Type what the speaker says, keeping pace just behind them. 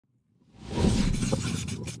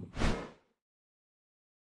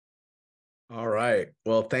All right.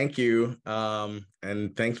 Well, thank you.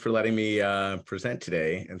 And thanks for letting me present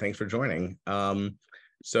today, and thanks for joining.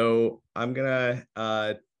 So I'm gonna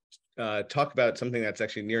talk about something that's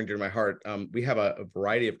actually near and dear to my heart. We have a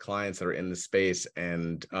variety of clients that are in the space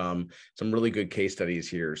and some really good case studies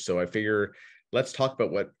here. So I figure let's talk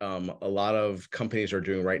about what a lot of companies are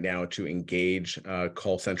doing right now to engage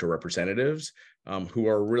call center representatives who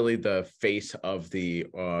are really the face of the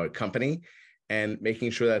company and making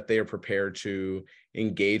sure that they are prepared to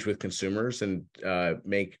engage with consumers and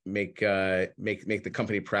make the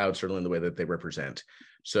company proud, certainly in the way that they represent.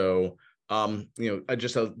 So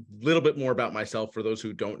just a little bit more about myself for those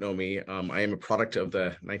who don't know me. I am a product of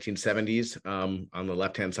the 1970s. On the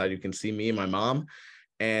left-hand side, you can see me and my mom.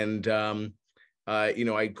 And,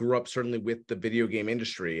 I grew up certainly with the video game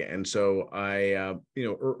industry. And so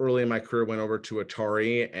early in my career, went over to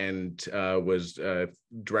Atari and was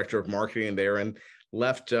director of marketing there and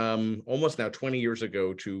left almost now 20 years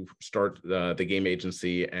ago to start the game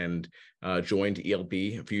agency and joined ELB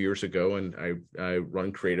a few years ago. And I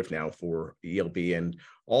run creative now for ELB and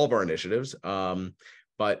all of our initiatives.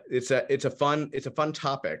 But it's a fun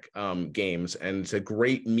topic, games, and it's a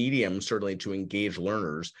great medium certainly to engage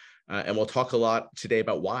learners. And we'll talk a lot today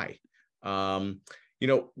about why. One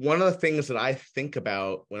of the things that I think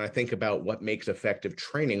about when I think about what makes effective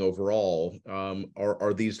training overall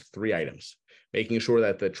are these three items: making sure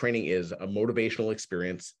that the training is a motivational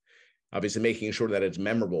experience, obviously making sure that it's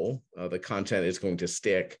memorable, the content is going to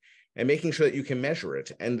stick, and making sure that you can measure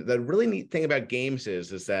it. And the really neat thing about games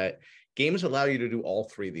is that games allow you to do all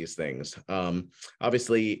three of these things.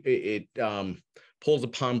 Obviously, it pulls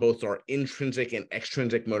upon both our intrinsic and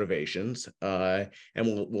extrinsic motivations, and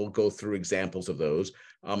we'll go through examples of those.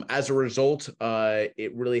 As a result,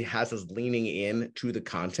 it really has us leaning in to the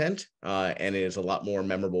content, and it is a lot more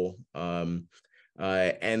memorable. And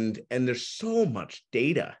there's so much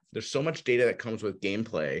data. There's so much data that comes with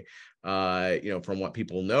gameplay, from what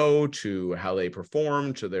people know to how they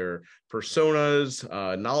perform to their personas,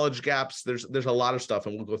 knowledge gaps. There's a lot of stuff,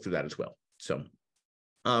 and we'll go through that as well. So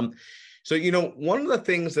one of the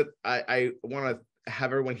things that I want to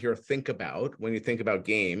have everyone here think about when you think about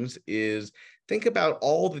games is think about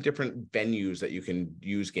all the different venues that you can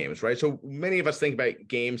use games, right? So many of us think about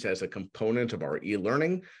games as a component of our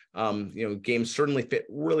e-learning. Games certainly fit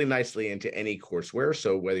really nicely into any courseware.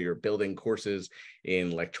 So whether you're building courses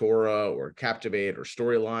in Lectora or Captivate or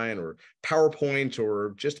Storyline or PowerPoint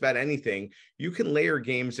or just about anything, you can layer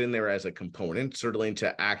games in there as a component, certainly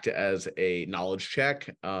to act as a knowledge check,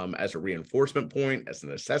 as a reinforcement point, as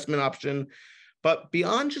an assessment option. But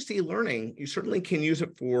beyond just e-learning, you certainly can use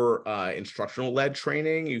it for instructional-led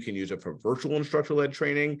training. You can use it for virtual instructional-led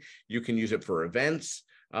training. You can use it for events.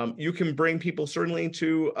 You can bring people certainly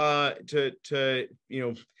to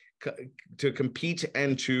compete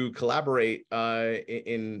and to collaborate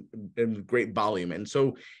in great volume. And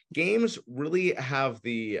so games really have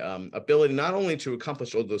the ability not only to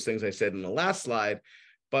accomplish all those things I said in the last slide,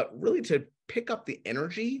 but really to pick up the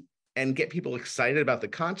energy and get people excited about the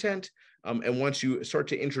content. And once you start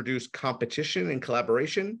to introduce competition and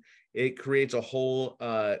collaboration, it creates a whole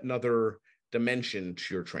another dimension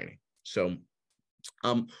to your training. So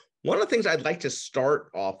one of the things I'd like to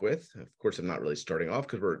start off with, of course, I'm not really starting off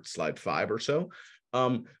because we're at slide 5 or so,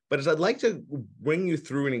 but is I'd like to bring you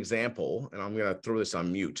through an example, and I'm going to throw this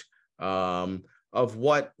on mute, of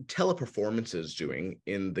what teleperformance is doing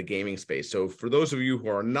in the gaming space. So for those of you who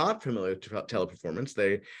are not familiar with teleperformance,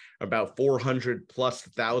 they about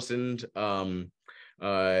 400,000+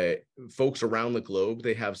 folks around the globe.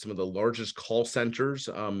 They have some of the largest call centers,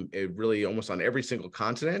 really almost on every single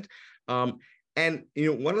continent. And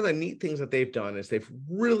one of the neat things that they've done is they've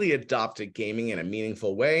really adopted gaming in a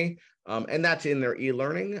meaningful way. And that's in their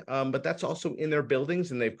e-learning, but that's also in their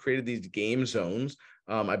buildings. And they've created these game zones.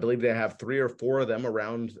 I believe they have 3 or 4 of them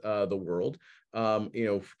around the world,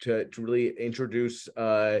 to really introduce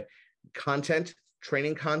content,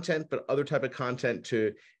 training content, but other type of content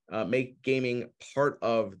to make gaming part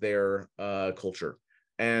of their culture.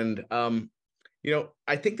 And I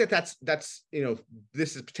think that's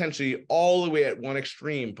this is potentially all the way at one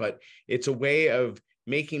extreme, but it's a way of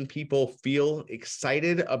making people feel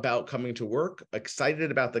excited about coming to work,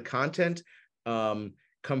 excited about the content,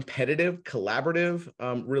 competitive, collaborative,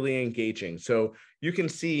 really engaging. So you can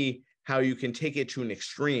see how you can take it to an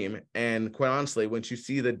extreme. And quite honestly, once you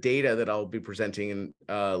see the data that I'll be presenting in,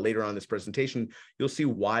 later on in this presentation, you'll see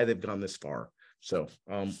why they've gone this far. So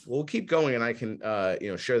we'll keep going, and I can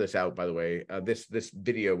share this out, by the way. This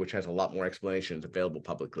video, which has a lot more explanations, available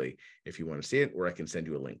publicly if you want to see it, or I can send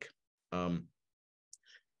you a link.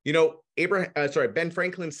 Ben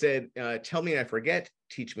Franklin said, "Tell me and I forget,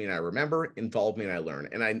 teach me and I remember, involve me and I learn."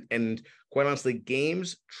 And quite honestly,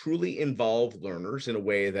 games truly involve learners in a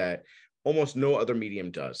way that almost no other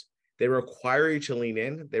medium does. They require you to lean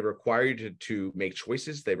in. They require you to make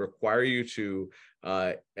choices. They require you to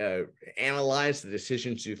analyze the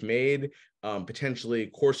decisions you've made, potentially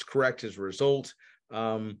course correct as a result.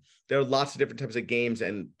 There are lots of different types of games,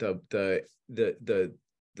 and the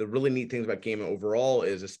really neat things about gaming overall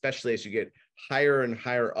is, especially as you get higher and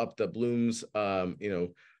higher up the Bloom's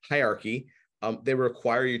hierarchy, they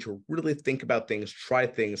require you to really think about things, try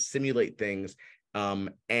things, simulate things,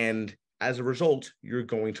 and as a result, you're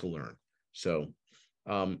going to learn. So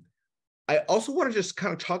I also want to just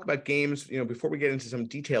kind of talk about games, before we get into some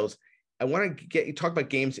details. I want to talk about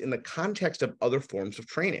games in the context of other forms of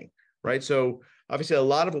training, right? So obviously, a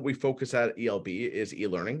lot of what we focus at ELB is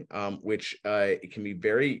e-learning, which it can be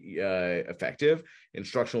very effective.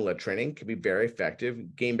 Instructional-led training can be very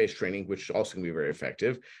effective. Game-based training, which also can be very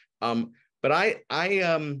effective. But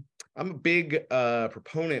I'm a big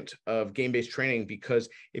proponent of game-based training, because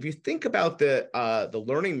if you think about the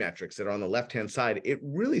learning metrics that are on the left-hand side, it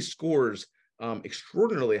really scores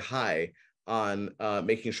extraordinarily high on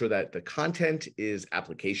making sure that the content is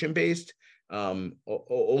application-based.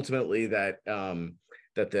 Ultimately, that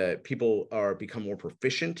the people become more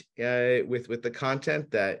proficient with the content,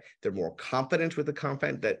 that they're more confident with the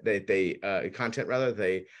content, that they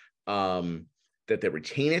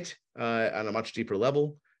retain it on a much deeper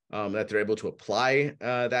level, that they're able to apply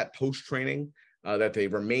that post-training, that they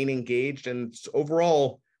remain engaged. And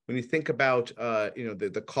overall, when you think about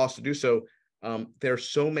the cost to do so, there are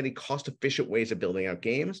so many cost-efficient ways of building out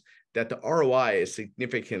games that the ROI is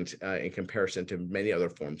significant in comparison to many other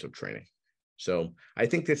forms of training. So I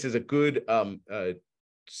think this is a good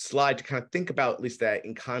slide to kind of think about, at least that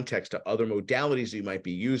in context to other modalities you might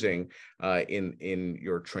be using in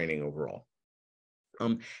your training overall.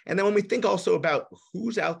 And then when we think also about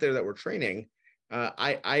who's out there that we're training,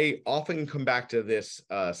 I often come back to this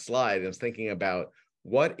slide and thinking about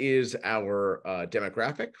what is our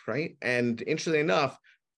demographic, right? And interestingly enough,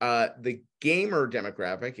 the gamer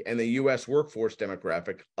demographic and the US workforce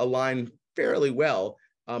demographic align fairly well.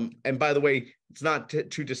 And by the way, it's not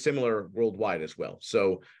too dissimilar worldwide as well.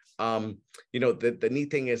 So, the neat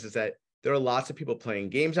thing is that there are lots of people playing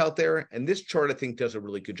games out there. And this chart, I think, does a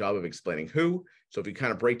really good job of explaining who. So if you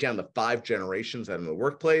kind of break down the 5 generations that are in the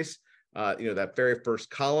workplace, that very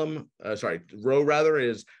first row rather,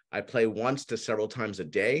 is I play once to several times a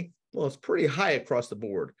day. Well, it's pretty high across the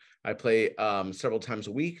board. I play several times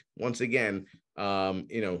a week. Once again,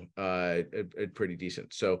 pretty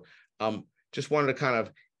decent. So just wanted to kind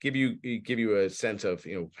of give you a sense of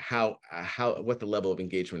what the level of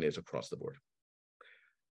engagement is across the board.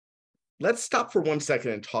 Let's stop for 1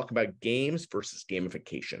 second and talk about games versus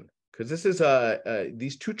gamification, because this is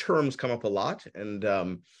these two terms come up a lot, and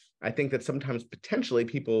I think that sometimes potentially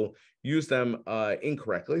people use them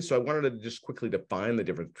incorrectly. So I wanted to just quickly define the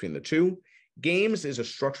difference between the two. Games is a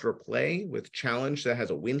structure of play with challenge that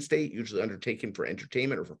has a win state, usually undertaken for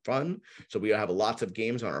entertainment or for fun. So we have lots of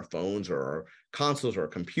games on our phones or our consoles or our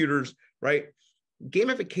computers, right?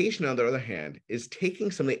 Gamification, on the other hand, is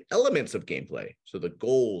taking some of the elements of gameplay, so the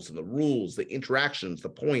goals and the rules, the interactions, the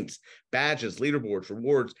points, badges, leaderboards,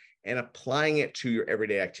 rewards, and applying it to your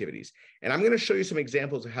everyday activities. And I'm going to show you some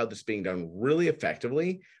examples of how this is being done really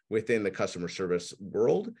effectively within the customer service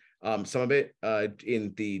world. Some of it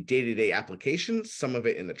in the day-to-day applications, some of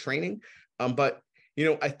it in the training. But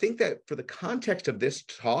I think that for the context of this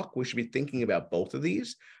talk, we should be thinking about both of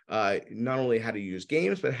these, not only how to use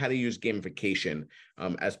games, but how to use gamification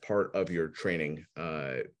as part of your training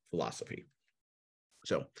philosophy.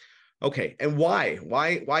 So, okay, and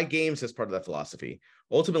why games as part of that philosophy?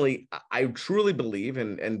 Ultimately, I truly believe,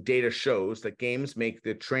 and data shows, that games make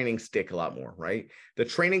the training stick a lot more, right? The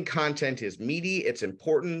training content is meaty, it's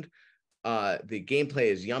important, the gameplay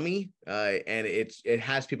is yummy, and it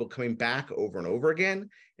has people coming back over and over again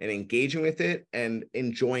and engaging with it and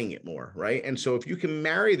enjoying it more, right? And so if you can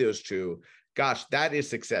marry those two, gosh, that is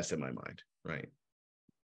success in my mind, right?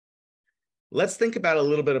 Let's think about a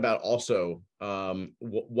little bit about also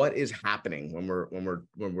what is happening when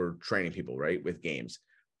we're training people, right, with games.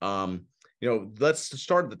 Let's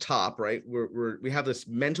start at the top, right? We have this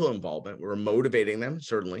mental involvement. We're motivating them,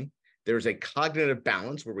 certainly. There's a cognitive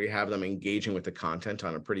balance where we have them engaging with the content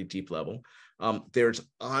on a pretty deep level. There's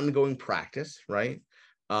ongoing practice, right?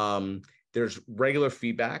 There's regular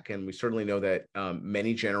feedback, and we certainly know that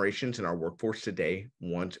many generations in our workforce today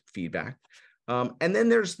want feedback. And then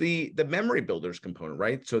there's the memory builders component,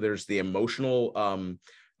 right? So there's the emotional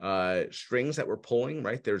strings that we're pulling,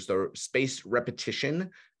 right? There's the spaced repetition,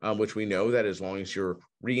 which we know that as long as you're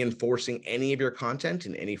reinforcing any of your content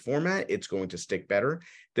in any format, it's going to stick better.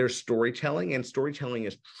 There's storytelling, and storytelling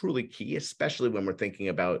is truly key, especially when we're thinking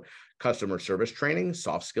about customer service training,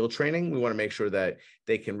 soft skill training. We want to make sure that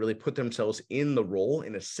they can really put themselves in the role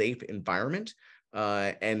in a safe environment,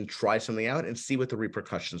 and try something out and see what the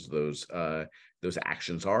repercussions of those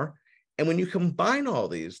actions are. And when you combine all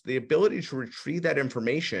these, the ability to retrieve that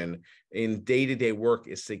information in day-to-day work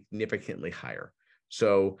is significantly higher.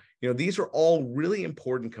 So, these are all really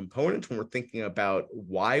important components when we're thinking about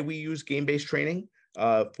why we use game-based training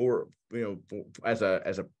as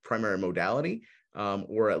a primary modality,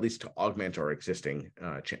 or at least to augment our existing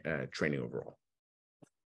training overall.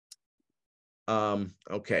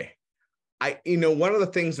 Okay. One of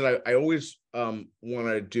the things that I always want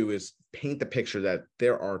to do is paint the picture that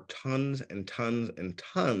there are tons and tons and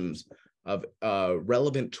tons of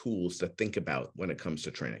relevant tools to think about when it comes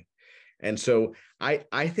to training. And so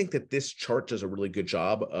I think that this chart does a really good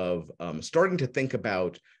job of starting to think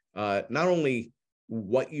about not only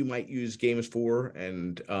what you might use games for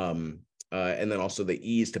and then also the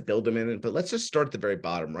ease to build them in, but let's just start at the very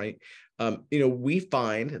bottom, right? We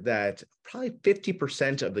find that probably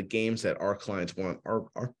 50% of the games that our clients want are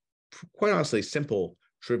quite honestly simple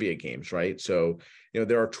trivia games, right? So,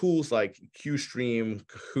 there are tools like QStream,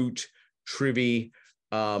 Kahoot, Trivi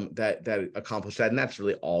that accomplish that, and that's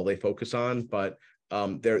really all they focus on. But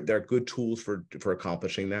they're good tools for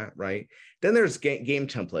accomplishing that, right? Then there's game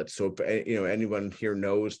templates. So, anyone here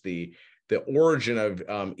knows the origin of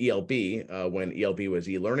ELB, when ELB was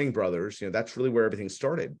eLearning Brothers, that's really where everything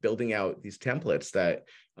started, building out these templates that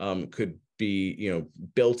could be,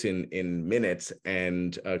 built in minutes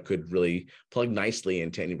and could really plug nicely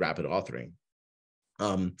into any rapid authoring.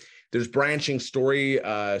 There's branching story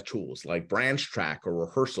tools like Branch Track or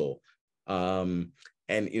Rehearsal. And,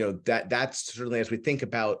 that's certainly, as we think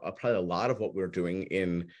about probably a lot of what we're doing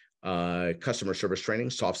in customer service training,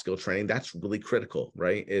 soft skill training, that's really critical,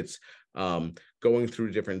 right? It's going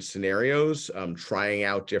through different scenarios, trying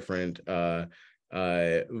out different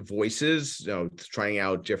voices, trying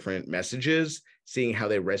out different messages, seeing how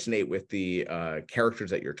they resonate with the characters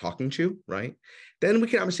that you're talking to, right? Then we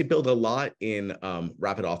can obviously build a lot in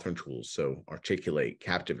rapid authoring tools, so Articulate,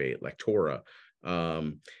 Captivate, Lectora.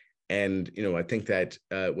 And, I think that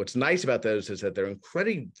what's nice about those is that they're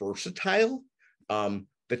incredibly versatile.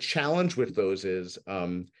 The challenge with those is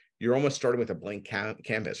you're almost starting with a blank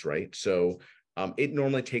canvas, right? So it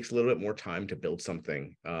normally takes a little bit more time to build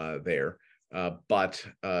something there, but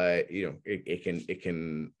it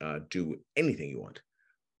can do anything you want.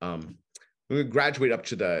 We graduate up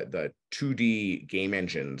to the 2D game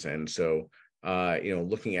engines, and so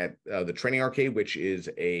looking at the Training Arcade, which is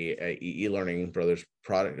a eLearning Brothers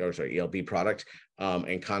product, or sorry, ELB product,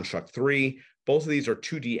 and Construct 3. Both of these are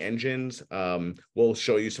 2D engines. We'll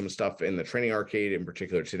show you some stuff in the Training Arcade in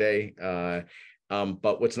particular today.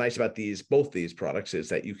 But what's nice about both these products is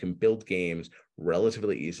that you can build games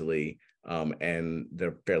relatively easily, and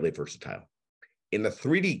they're fairly versatile. In the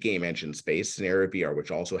 3D game engine space, Scenario VR,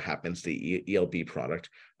 which also happens to ELB product,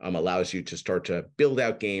 allows you to start to build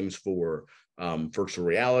out games for virtual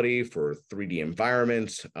reality, for 3D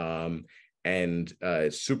environments, and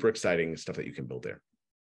super exciting stuff that you can build there.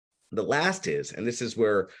 The last is, and this is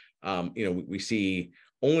where we see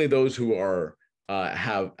only those who are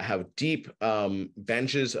have deep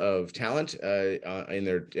benches of talent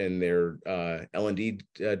in their L&D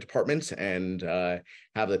departments and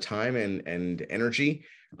have the time and energy.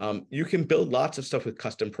 You can build lots of stuff with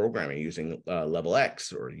custom programming using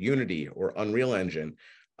ELBX or Unity or Unreal Engine.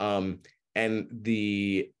 And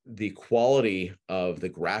the quality of the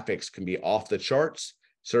graphics can be off the charts,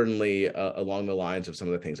 certainly along the lines of some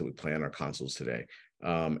of the things that we play on our consoles today.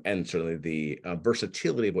 And certainly the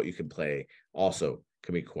versatility of what you can play also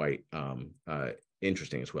can be quite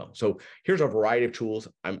interesting as well. So here's a variety of tools.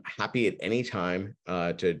 I'm happy at any time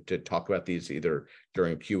to talk about these either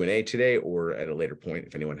during Q&A today or at a later point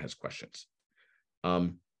if anyone has questions.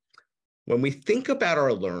 When we think about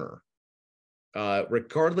our learner,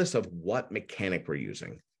 regardless of what mechanic we're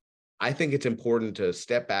using, I think it's important to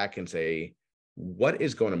step back and say, what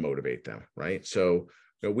is going to motivate them, right? So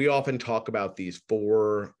we often talk about these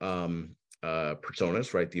four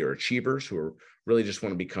personas, right? Your achievers who really just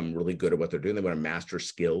want to become really good at what they're doing. They want to master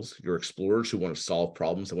skills. Your explorers who want to solve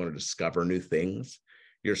problems. They want to discover new things.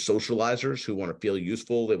 Your socializers who want to feel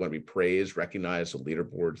useful. They want to be praised, recognized,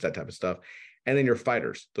 leaderboards, that type of stuff. And then your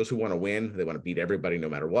fighters, those who want to win. They want to beat everybody no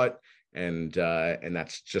matter what. And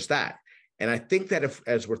that's just that. And I think that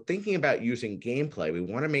as we're thinking about using gameplay, we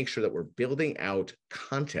want to make sure that we're building out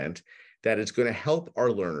content that is going to help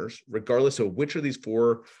our learners, regardless of which of these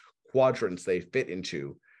 4 quadrants they fit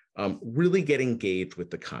into, really get engaged with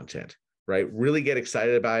the content, right? Really get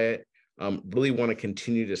excited about it, really want to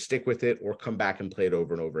continue to stick with it or come back and play it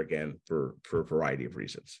over and over again for a variety of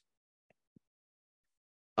reasons.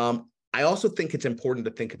 I also think it's important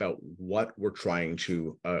to think about what we're trying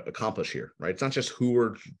to accomplish here, right? It's not just who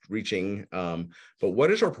we're reaching, but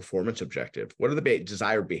what is our performance objective? What are the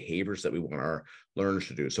desired behaviors that we want our learners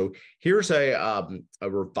to do? So here's a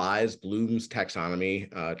revised Bloom's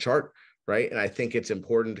taxonomy chart, right? And I think it's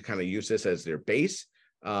important to kind of use this as their base.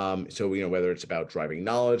 So, whether it's about driving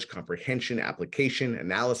knowledge, comprehension, application,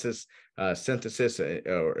 analysis, synthesis,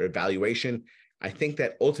 or evaluation, I think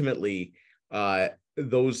that ultimately,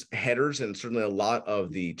 those headers and certainly a lot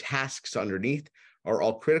of the tasks underneath are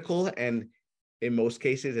all critical. And in most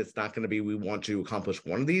cases, it's not going to be we want to accomplish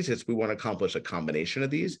one of these, it's we want to accomplish a combination of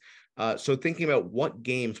these. So thinking about what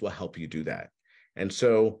games will help you do that. And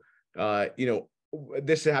so,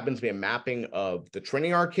 this happens to be a mapping of the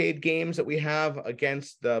training arcade games that we have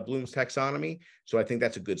against the Bloom's taxonomy. So I think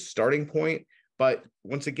that's a good starting point. But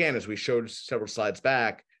once again, as we showed several slides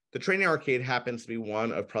back, the training arcade happens to be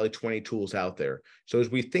one of probably 20 tools out there. So as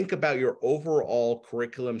we think about your overall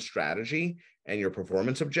curriculum strategy and your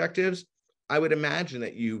performance objectives, I would imagine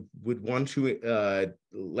that you would want to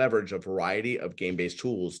leverage a variety of game-based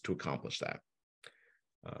tools to accomplish that.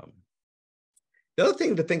 The other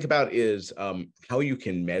thing to think about is how you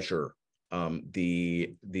can measure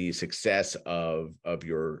the success of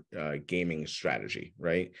your gaming strategy,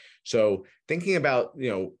 right? So thinking about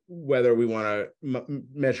whether we want to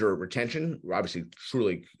measure retention, obviously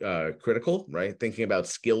truly critical, right? Thinking about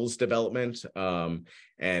skills development and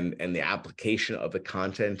the application of the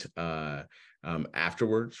content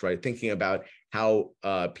afterwards, right? Thinking about how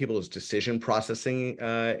people's decision processing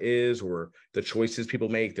is, or the choices people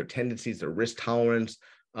make, their tendencies, their risk tolerance,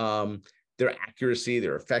 their accuracy,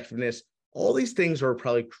 their effectiveness. All these things are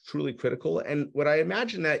probably truly critical. And what I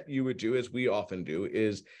imagine that you would do, as we often do,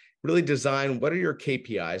 is really design what are your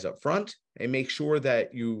KPIs up front and make sure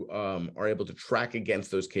that you are able to track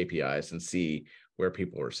against those KPIs and see where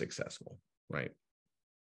people are successful, right?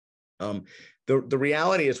 The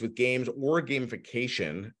reality is with games or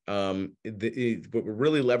gamification, what we're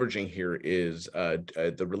really leveraging here is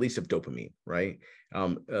the release of dopamine, right?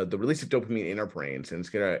 The release of dopamine in our brains, and it's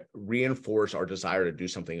going to reinforce our desire to do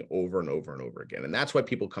something over and over and over again. And that's why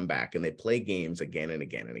people come back and they play games again and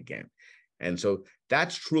again and again. And so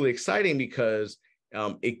that's truly exciting because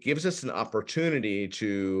it gives us an opportunity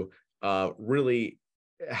to really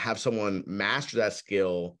have someone master that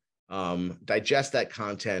skill, digest that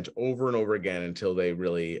content over and over again until they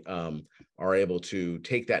really are able to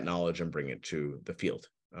take that knowledge and bring it to the field.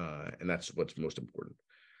 And that's what's most important.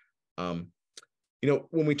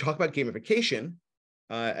 When we talk about gamification,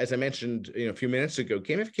 as I mentioned a few minutes ago,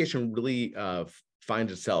 gamification really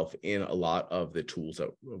finds itself in a lot of the tools that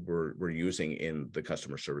we're using in the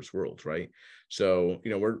customer service world, right? So,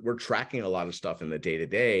 we're tracking a lot of stuff in the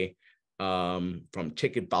day-to-day, from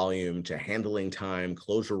ticket volume to handling time,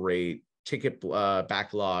 closure rate, ticket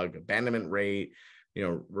backlog, abandonment rate,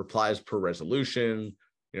 replies per resolution,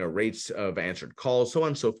 rates of answered calls, so on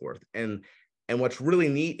and so forth. And what's really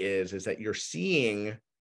neat is that you're seeing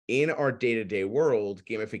in our day-to-day world,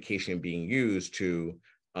 gamification being used to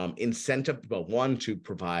one, to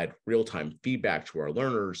provide real-time feedback to our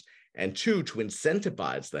learners, and 2, to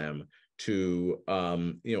incentivize them to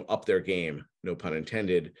up their game, no pun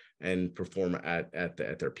intended, and perform at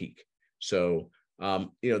their peak. So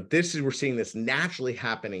we're seeing this naturally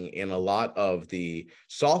happening in a lot of the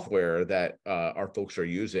software that our folks are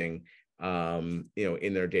using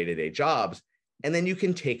in their day-to-day jobs. And then you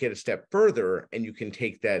can take it a step further and you can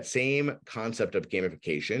take that same concept of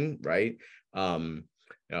gamification, right?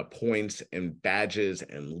 Points and badges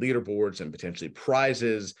and leaderboards and potentially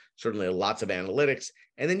prizes, certainly lots of analytics.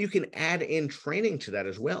 And then you can add in training to that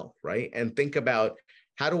as well, right? And think about,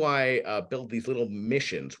 how do I build these little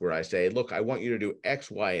missions where I say, look, I want you to do X,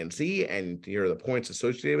 Y, and Z, and here are the points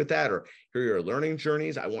associated with that, or here are your learning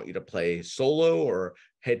journeys. I want you to play solo or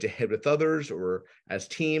head-to-head with others or as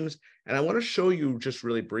teams. And I want to show you just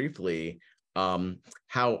really briefly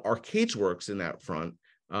how Arcades works in that front,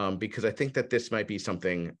 because I think that this might be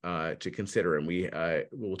something to consider. And we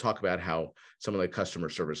will talk about how some of the customer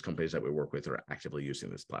service companies that we work with are actively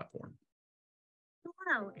using this platform.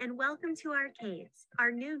 Hello, and welcome to Arcades,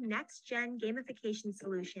 our new next-gen gamification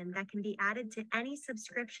solution that can be added to any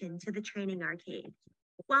subscription to the training arcade.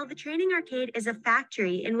 While the training arcade is a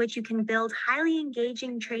factory in which you can build highly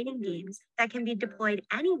engaging training games that can be deployed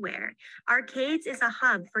anywhere, Arcades is a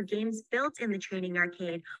hub for games built in the training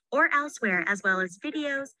arcade or elsewhere, as well as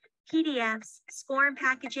videos, PDFs, SCORM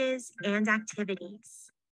packages, and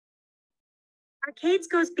activities. Arcades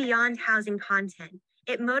goes beyond housing content.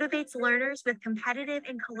 It motivates learners with competitive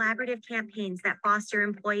and collaborative campaigns that foster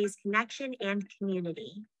employees' connection and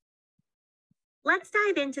community. Let's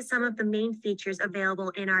dive into some of the main features available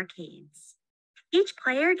in Arcades. Each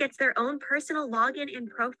player gets their own personal login and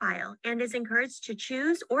profile and is encouraged to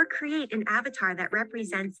choose or create an avatar that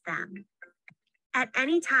represents them. At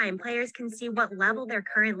any time, players can see what level they're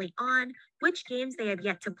currently on, which games they have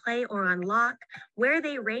yet to play or unlock, where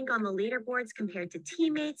they rank on the leaderboards compared to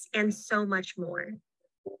teammates, and so much more.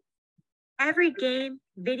 Every game,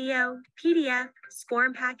 video, PDF,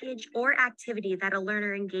 SCORM package, or activity that a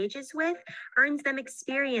learner engages with earns them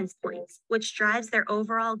experience points, which drives their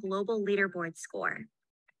overall global leaderboard score.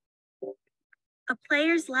 A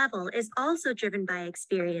player's level is also driven by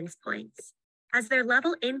experience points. As their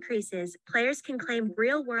level increases, players can claim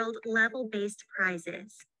real-world level-based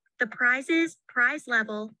prizes. The prizes, prize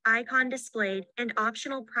level, icon displayed, and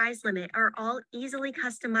optional prize limit are all easily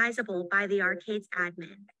customizable by the Arcade's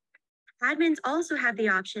admin. Admins also have the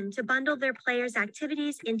option to bundle their players'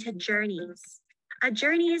 activities into journeys. A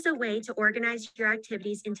journey is a way to organize your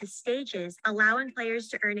activities into stages, allowing players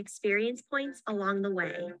to earn experience points along the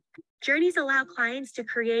way. Journeys allow clients to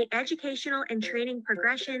create educational and training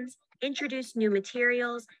progressions, introduce new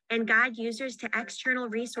materials, and guide users to external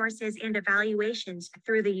resources and evaluations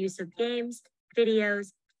through the use of games,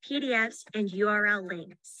 videos, PDFs, and URL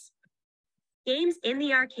links. Games in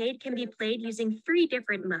the arcade can be played using 3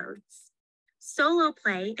 different modes. Solo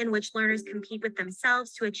play, in which learners compete with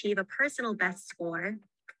themselves to achieve a personal best score.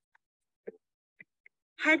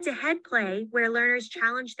 Head-to-head play, where learners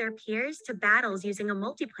challenge their peers to battles using a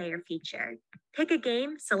multiplayer feature. Pick a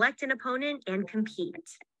game, select an opponent, and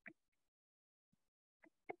compete.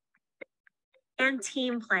 And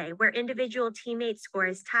team play, where individual teammate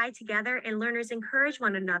scores tie together and learners encourage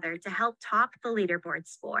one another to help top the leaderboard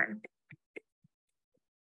score.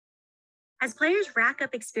 As players rack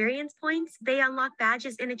up experience points, they unlock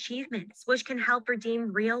badges and achievements, which can help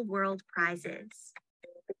redeem real-world prizes.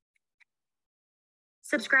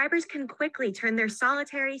 Subscribers can quickly turn their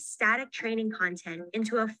solitary, static training content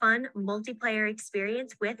into a fun multiplayer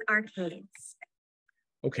experience with Arcades.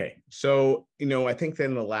 Okay, so I think that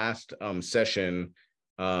in the last session,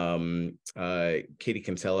 Katie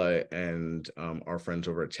Kinsella and our friends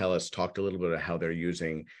over at TELUS talked a little bit about how they're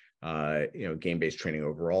using game-based training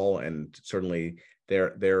overall, and certainly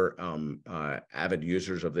they're avid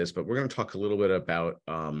users of this. But we're going to talk a little bit about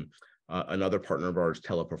another partner of ours,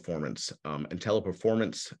 Teleperformance, and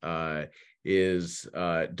Teleperformance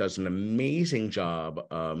does an amazing job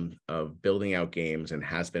of building out games, and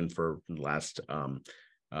has been for the last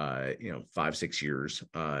 5-6 years,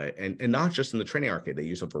 and not just in the training arcade. They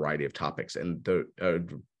use a variety of topics and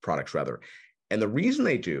the products rather. And the reason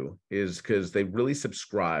they do is because they really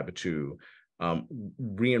subscribe to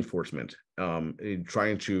reinforcement,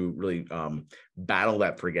 trying to really battle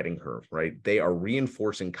that forgetting curve, right? They are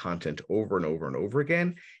reinforcing content over and over and over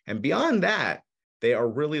again. And beyond that, they are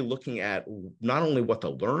really looking at not only what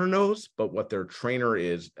the learner knows, but what their trainer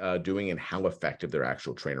is doing and how effective their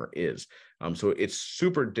actual trainer is. So it's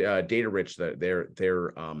super data rich,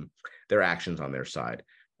 their actions on their side.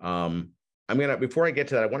 Before I get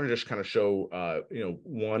to that, I want to just kind of show,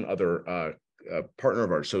 one other partner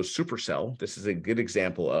of ours. So Supercell, this is a good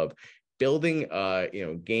example of building,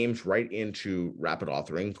 games right into rapid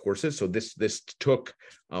authoring courses. So this took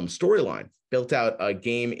Storyline, built out a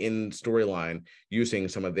game in Storyline using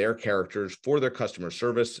some of their characters for their customer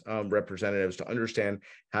service representatives to understand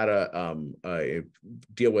how to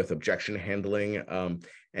deal with objection handling,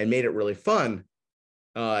 and made it really fun.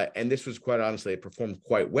 And this was, quite honestly, it performed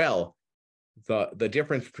quite well. The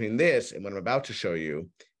difference between this and what I'm about to show you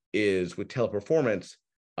is with Teleperformance,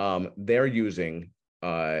 they're using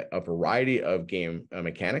a variety of game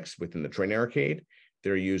mechanics within the training arcade.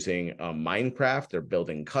 They're using Minecraft. They're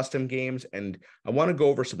building custom games. And I want to go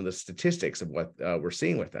over some of the statistics of what we're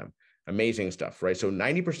seeing with them. Amazing stuff, right? So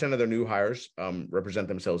 90% of their new hires represent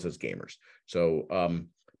themselves as gamers. So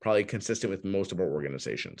probably consistent with most of our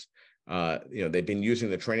organizations. They've been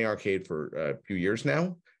using the training arcade for a few years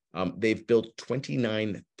now. They've built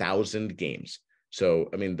 29,000 games. So,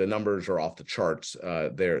 I mean, the numbers are off the charts,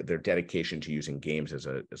 their dedication to using games as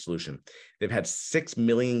a solution. They've had 6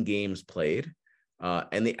 million games played,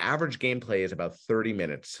 and the average gameplay is about 30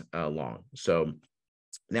 minutes long. So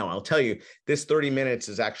Now, I'll tell you, this 30 minutes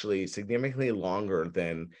is actually significantly longer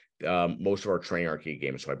than most of our training arcade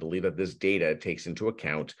games. So I believe that this data takes into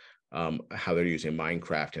account how they're using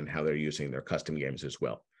Minecraft and how they're using their custom games as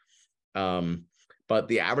well. But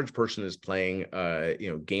the average person is playing,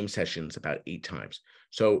 game sessions about 8 times.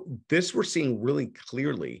 So this we're seeing really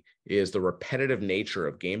clearly is the repetitive nature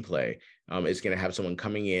of gameplay is going to have someone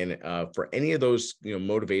coming in for any of those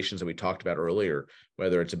motivations that we talked about earlier,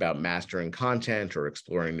 whether it's about mastering content or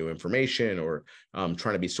exploring new information or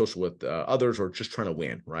trying to be social with others or just trying to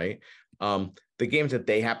win, right? The games that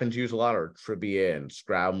they happen to use a lot are trivia and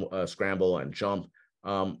scramble and jump.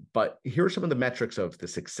 But here are some of the metrics of the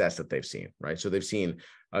success that they've seen, right? So they've seen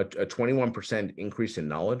a 21% increase in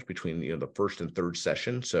knowledge between the first and third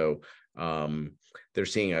session. So they're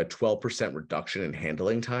seeing a 12% reduction in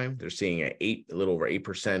handling time. They're seeing a little over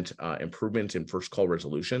 8% improvement in first call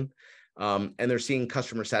resolution. And they're seeing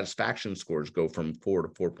customer satisfaction scores go from 4 to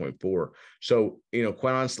 4.4. So,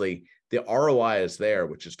 quite honestly, the ROI is there,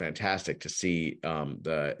 which is fantastic to see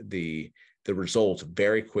the results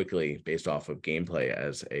very quickly based off of gameplay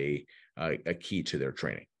as a key to their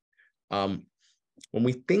training. When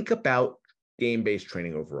we think about game-based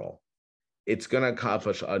training overall, it's going to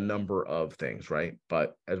accomplish a number of things, right?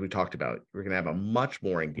 But as we talked about, we're going to have a much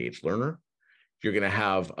more engaged learner. You're going to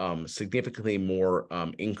have significantly more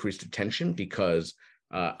increased attention because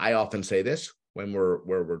I often say this when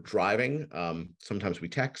we're driving. Sometimes we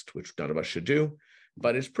text, which none of us should do,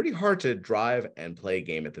 but it's pretty hard to drive and play a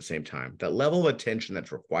game at the same time. That level of attention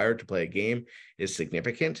that's required to play a game is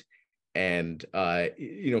significant. And, quite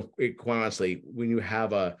honestly, when you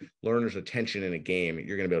have a learner's attention in a game,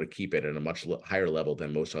 you're going to be able to keep it at a much higher level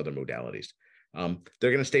than most other modalities.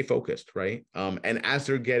 They're going to stay focused, right? And as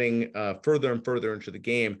they're getting further and further into the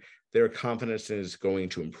game, their confidence is going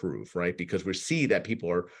to improve, right? Because we see that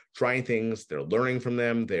people are trying things, they're learning from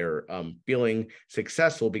them, they're feeling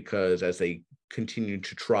successful because as they continue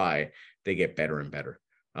to try, they get better and better.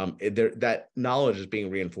 That knowledge is being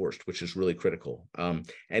reinforced, which is really critical. And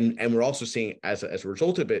we're also seeing as a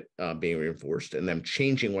result of it being reinforced and them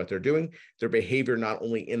changing what they're doing, their behavior not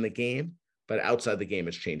only in the game, but outside the game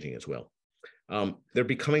is changing as well. They're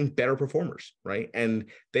becoming better performers, right? And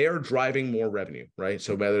they are driving more revenue, right?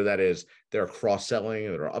 So whether that is they're cross-selling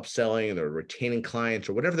or they're upselling, or they're retaining clients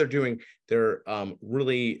or whatever they're doing, they're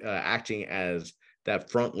really acting as that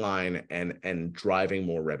front line and driving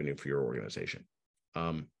more revenue for your organization.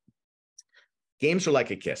 Games are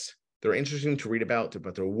like a kiss. They're interesting to read about,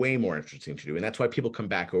 but they're way more interesting to do. And that's why people come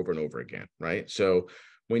back over and over again, right? So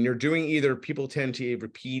when you're doing either, people tend to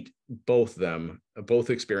repeat both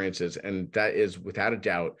experiences. And that is without a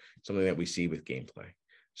doubt something that we see with gameplay.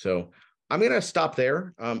 So I'm going to stop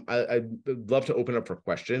there. I'd love to open up for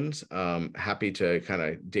questions. Happy to kind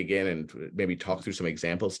of dig in and maybe talk through some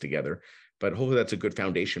examples together, but hopefully that's a good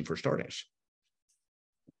foundation for starting.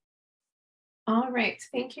 All right,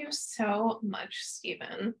 thank you so much,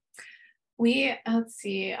 Stephen. Let's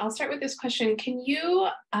see, I'll start with this question. Can you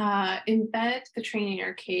embed the training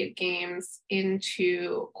arcade games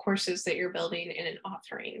into courses that you're building in an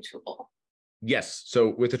authoring tool? Yes, so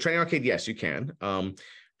with the training arcade, yes, you can.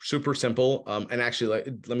 Super simple. And actually,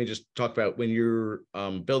 let me just talk about when you're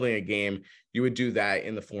building a game, you would do that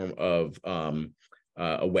in the form of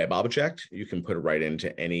a web object. You can put it right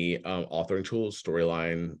into any authoring tools,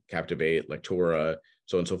 Storyline, Captivate, Lectora,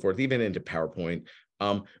 so on and so forth, even into PowerPoint.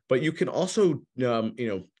 But you can also,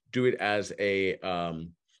 do it as a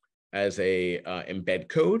embed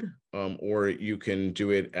code, or you can do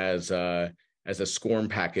it as a SCORM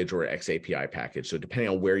package or XAPI package. So depending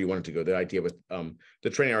on where you want it to go, the idea with the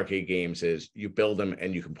training arcade games is you build them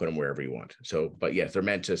and you can put them wherever you want. So, but yes, they're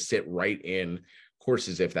meant to sit right in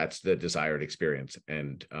courses if that's the desired experience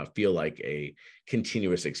and feel like a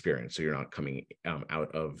continuous experience. So you're not coming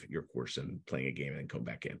out of your course and playing a game and then come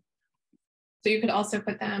back in. So you could also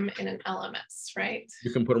put them in an LMS, right?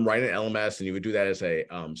 You can put them right in LMS, and you would do that as a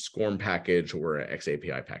SCORM package or an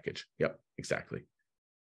XAPI package. Yep, exactly.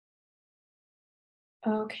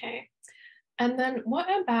 Okay. And then what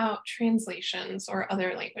about translations or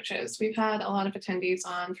other languages? We've had a lot of attendees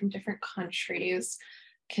on from different countries.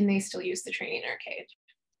 Can they still use the training arcade?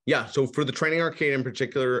 Yeah, so for the training arcade in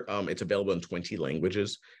particular, it's available in 20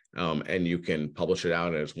 languages, and you can publish it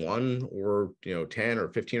out as 1 or 10 or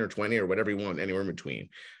 15 or 20 or whatever you want, anywhere in between.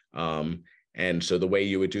 And so the way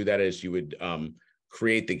you would do that is you would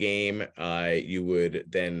create the game. You would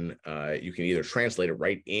then you can either translate it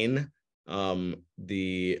right in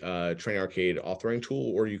the training arcade authoring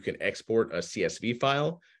tool, or you can export a CSV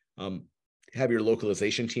file. Have your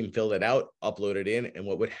localization team fill it out, upload it in, and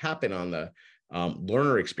what would happen on the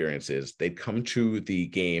learner experiences, they'd come to the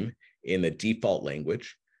game in the default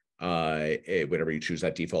language, whatever you choose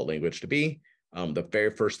that default language to be. The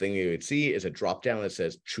very first thing you would see is a drop down that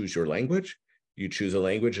says choose your language. You choose a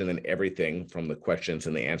language, and then everything from the questions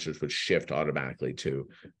and the answers would shift automatically to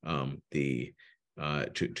the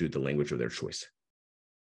language of their choice.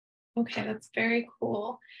 Okay, that's very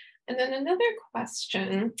cool. And then another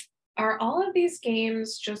question, are all of these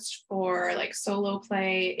games just for like solo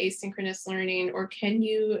play, asynchronous learning, or can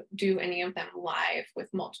you do any of them live with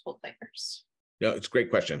multiple players? Yeah, it's a great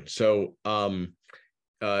question. So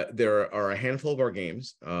there are a handful of our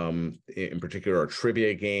games, in particular our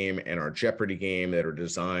trivia game and our Jeopardy game, that are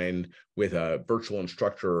designed with a virtual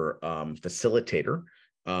instructor facilitator,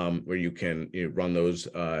 where you can run those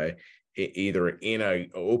either in an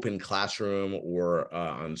open classroom or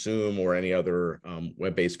on Zoom or any other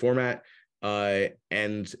web-based format.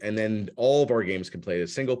 And then all of our games can play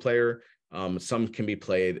as single player. Some can be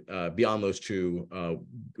played beyond those two,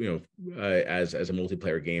 as a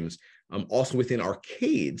multiplayer games. Also within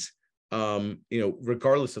arcades,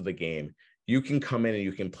 regardless of the game, you can come in and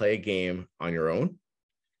you can play a game on your own.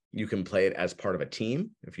 You can play it as part of a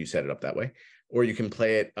team if you set it up that way, or you can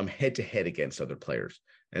play it head to head against other players.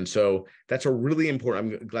 And so that's a really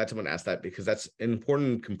important, I'm glad someone asked that, because that's an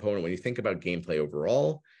important component when you think about gameplay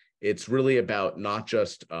overall. It's really about not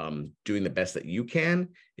just doing the best that you can.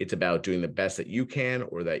 It's about doing the best that you can,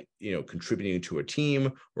 or that, contributing to a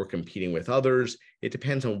team or competing with others. It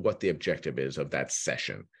depends on what the objective is of that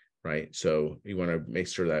session, right? So you want to make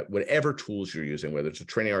sure that whatever tools you're using, whether it's a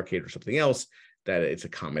training arcade or something else, that it's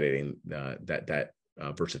accommodating that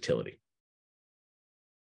versatility.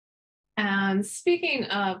 And speaking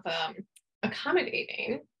of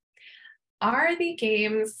accommodating, are the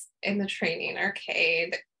games in the training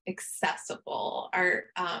arcade accessible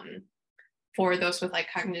for those with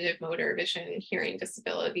like cognitive, motor, vision, hearing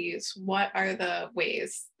disabilities? What are the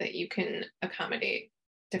ways that you can accommodate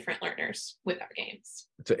different learners with our games?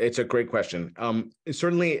 It's a great question.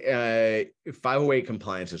 Certainly 508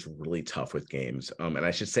 compliance is really tough with games. And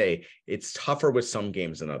I should say it's tougher with some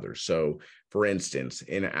games than others. So for instance,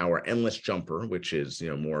 in our Endless Jumper, which is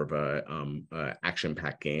more of a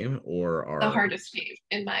action-packed game, or the hardest game,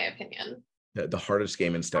 in my opinion. The hardest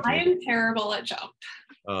game in Stephanie. I am terrible at jump.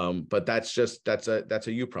 But that's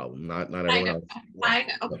a you problem, not everyone else. I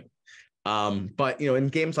know. But in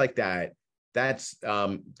games like that, that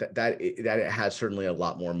has certainly a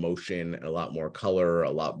lot more motion, a lot more color,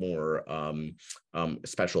 a lot more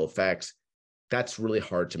special effects. That's really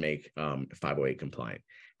hard to make 508 compliant.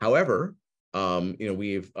 However,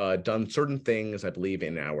 we've done certain things, I believe,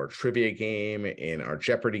 in our trivia game, in our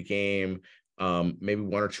Jeopardy game, maybe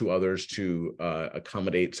one or two others to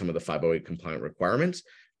accommodate some of the 508 compliant requirements.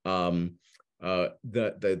 The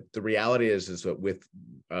reality is that with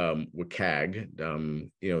CAG,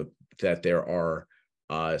 that there are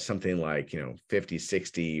something like 50,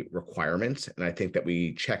 60 requirements, and I think that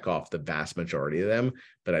we check off the vast majority of them,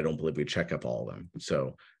 but I don't believe we check up all of them.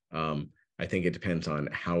 So I think it depends on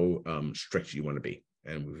how strict you want to be.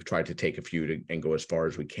 And we've tried to take a few and go as far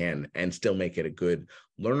as we can and still make it a good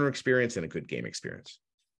learner experience and a good game experience.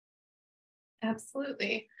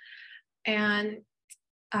 Absolutely. And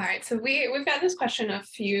all right, so we've got this question a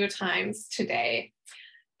few times today.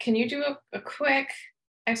 Can you do a quick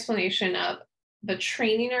explanation of the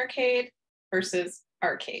training arcade versus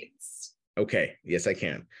arcades? Okay, yes, I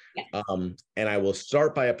can. Yes. And I will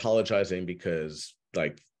start by apologizing because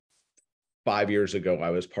like 5 years ago, I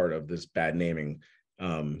was part of this bad naming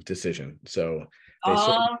decision. So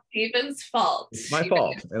all Stephen's fault. It's my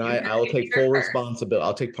fault, and I'll take full responsibility.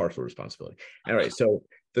 I'll take partial responsibility. All right, so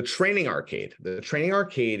the training arcade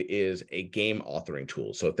is a game authoring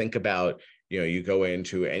tool. So think about, you go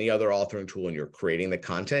into any other authoring tool and you're creating the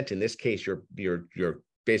content. In this case, you're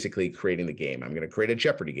basically creating the game. I'm going to create a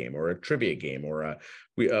Jeopardy game or a trivia game or a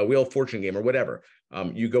Wheel of Fortune game or whatever.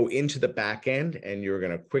 You go into the back end and you're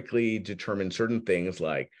going to quickly determine certain things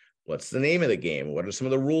like, what's the name of the game? What are some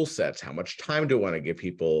of the rule sets? How much time do I want to give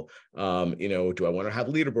people? Do I want to have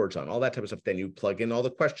leaderboards on? All that type of stuff. Then you plug in all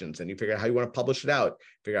the questions and you figure out how you want to publish it out,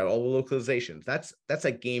 figure out all the localizations. That's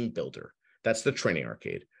a game builder. That's the training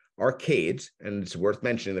arcade. Arcades, and it's worth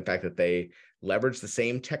mentioning the fact that they leverage the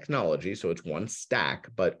same technology, so it's one stack,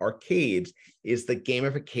 but arcades is the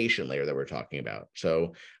gamification layer that we're talking about.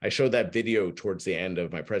 So I showed that video towards the end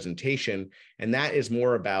of my presentation, and that is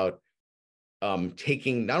more about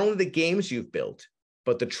taking not only the games you've built,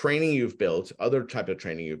 but the training you've built, other type of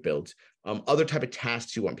training you've built, other type of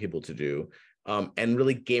tasks you want people to do, and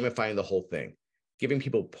really gamifying the whole thing, giving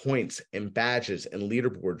people points and badges and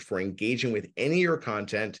leaderboards for engaging with any of your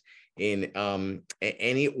content in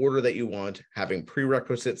any order that you want, having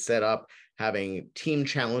prerequisites set up, having team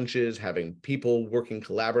challenges, having people working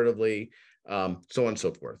collaboratively, so on and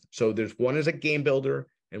so forth. So there's one is a game builder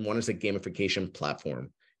and one is a gamification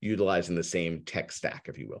platform utilizing the same tech stack,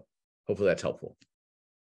 if you will. Hopefully that's helpful.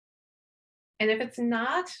 And if it's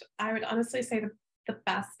not, I would honestly say the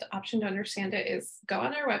best option to understand it is go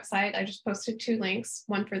on our website. I just posted 2 links,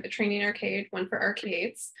 one for the training arcade, one for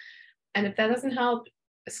arcades. And if that doesn't help,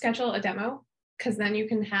 schedule a demo, because then you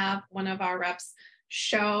can have one of our reps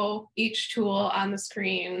show each tool on the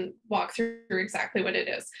screen, walk through exactly what it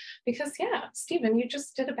is. Because yeah, Stephen, you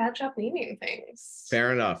just did a bad job naming things.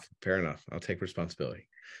 Fair enough. Fair enough. I'll take responsibility.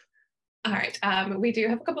 All right. We do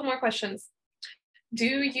have a couple more questions. Do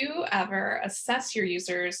you ever assess your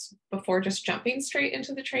users before just jumping straight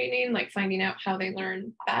into the training, like finding out how they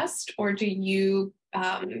learn best? Or do you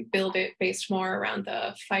build it based more around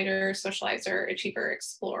the fighter, socializer, achiever,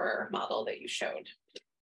 explorer model that you showed?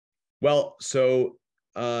 Well, so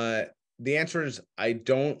the answer is I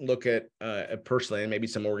don't look at personally, and maybe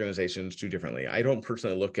some organizations do differently. I don't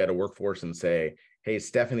personally look at a workforce and say, hey,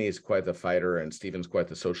 Stephanie is quite the fighter and Stephen's quite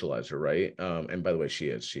the socializer, right? And by the way, she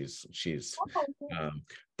is. She's.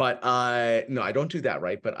 But no, I don't do that,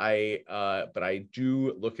 right? But I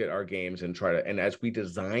do look at our games and try to, and as we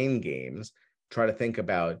design games, try to think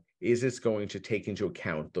about, is this going to take into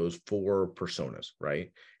account those 4 personas,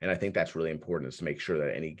 right? And I think that's really important, is to make sure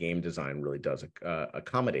that any game design really does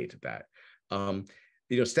accommodate that.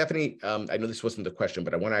 You know, Stephanie, I know this wasn't the question,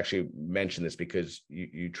 but I want to actually mention this because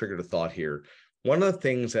you triggered a thought here. One of the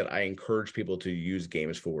things that I encourage people to use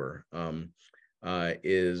games for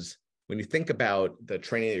is when you think about the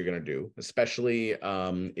training that you're going to do, especially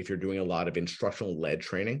if you're doing a lot of instructional-led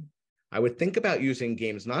training, I would think about using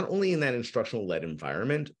games not only in that instructional-led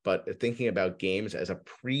environment, but thinking about games as a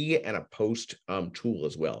pre and a post tool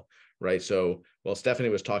as well, right? So while Stephanie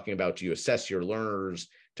was talking about, do you assess your learners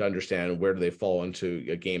to understand where do they fall into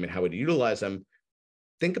a game and how would you utilize them,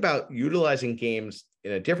 think about utilizing games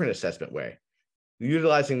in a different assessment way.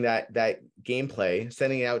 Utilizing that gameplay,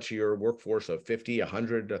 sending it out to your workforce of 50,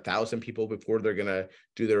 100, 1,000 people before they're going to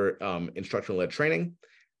do their instructional-led training.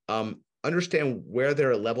 Understand where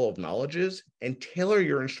their level of knowledge is and tailor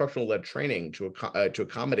your instructional-led training to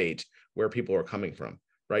accommodate where people are coming from,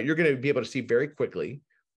 right? You're going to be able to see very quickly,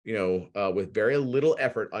 you know, with very little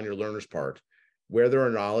effort on your learner's part, where there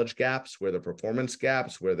are knowledge gaps, where there are performance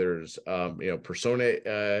gaps, where there's, you know,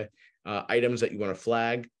 persona items that you want to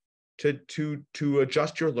flag, to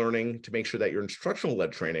adjust your learning to make sure that your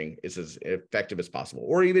instructional-led training is as effective as possible,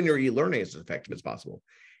 or even your e-learning is as effective as possible.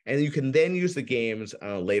 And you can then use the games on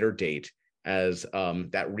a later date as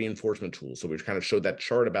that reinforcement tool. So we've kind of showed that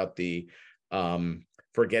chart about the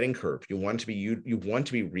forgetting curve. You want to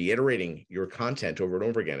be reiterating your content over and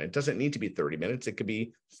over again. It doesn't need to be 30 minutes. It could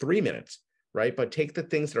be 3 minutes, right? But take the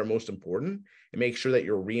things that are most important and make sure that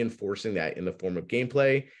you're reinforcing that in the form of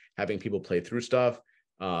gameplay, having people play through stuff,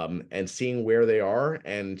 and seeing where they are.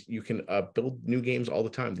 And you can build new games all the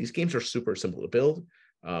time. These games are super simple to build.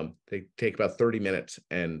 They take about 30 minutes,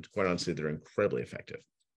 and quite honestly, they're incredibly effective.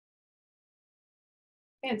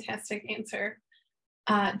 Fantastic answer.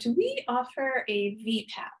 Do we offer a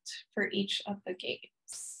VPAT for each of the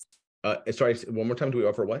games? Sorry, one more time. Do we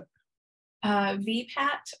offer what?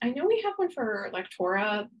 VPAT. I know we have one for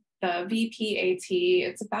Lectora, the VPAT.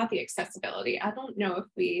 It's about the accessibility. I don't know if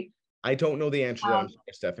we. I don't know the answer to that. I'm sorry,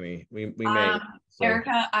 Stephanie. We may. So.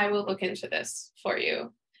 Erica, I will look into this for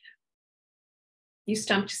you. You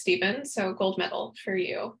stumped Stephen, so gold medal for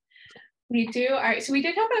you. We do. All right. So we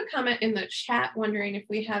did have a comment in the chat wondering if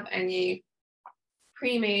we have any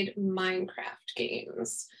pre-made Minecraft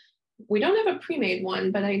games. We don't have a pre-made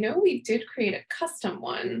one, but I know we did create a custom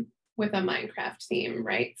one with a Minecraft theme,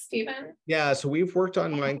 right, Stephen? Yeah, so we've worked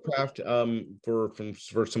on Minecraft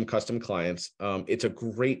for some custom clients. It's a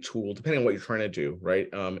great tool, depending on what you're trying to do, right?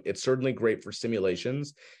 It's certainly great for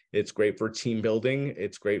simulations. It's great for team building.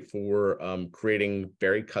 It's great for creating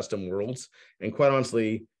very custom worlds. And quite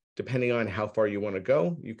honestly, depending on how far you want to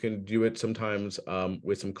go, you can do it sometimes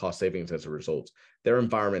with some cost savings as a result. Their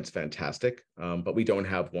environment's fantastic, but we don't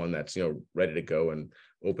have one that's ready to go and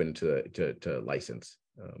open to license.